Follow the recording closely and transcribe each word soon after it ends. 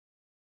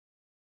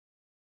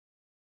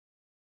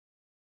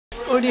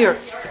Oh dear,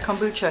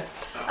 kombucha.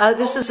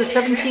 This is the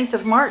 17th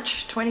of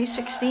March,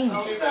 2016.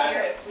 And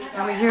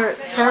we're here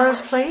at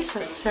Sarah's place.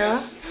 That's Sarah.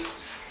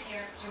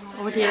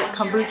 Oh dear,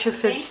 kombucha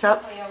fizzed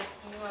up.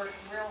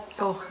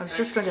 Oh, I was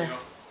just going to...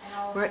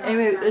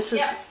 Anyway, this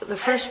is the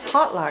first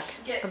potluck,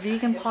 a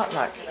vegan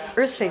potluck,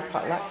 Earthsave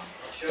potluck,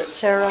 that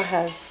Sarah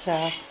has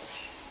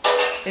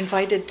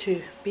invited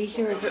to be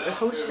here,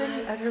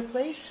 hosted at her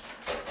place.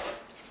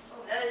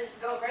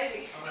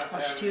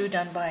 A stew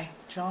done by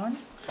John.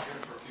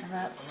 And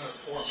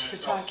that's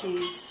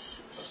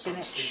shiitakes,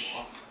 spinach,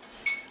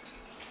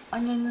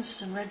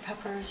 onions and red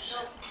peppers.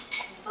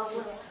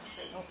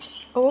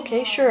 Oh,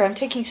 okay, sure. I'm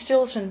taking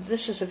stills and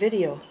this is a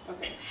video.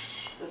 Okay.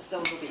 The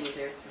stills will be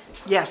easier.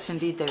 Yes,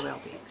 indeed they will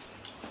be.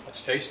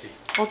 That's tasty.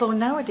 Although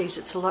nowadays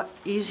it's a lot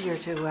easier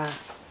to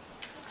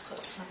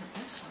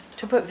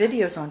put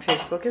videos on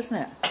Facebook, isn't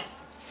it?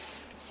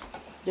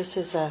 This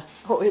is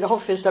oh, it all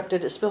fizzed up.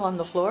 Did it spill on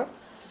the floor?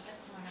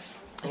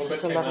 This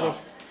is a lovely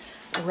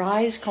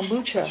Rise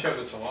kombucha. That shows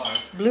it's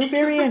alive.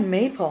 Blueberry and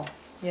maple.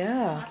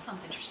 Yeah. That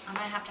sounds interesting. I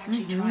might have to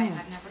actually try it.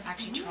 I've never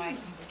actually tried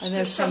kombucha. And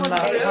there's some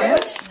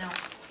hummus. No.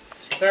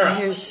 Sarah. And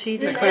here's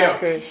seed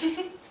crackers.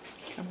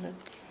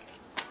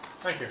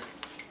 Thank you.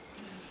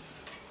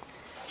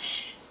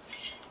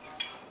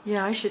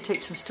 Yeah, I should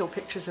take some still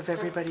pictures of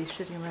everybody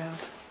sitting around.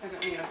 I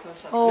got me a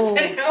close up. Oh,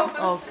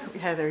 oh,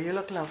 Heather, you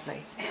look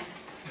lovely.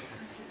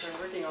 We're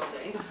working all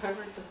day.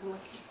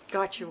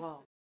 Got you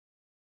all.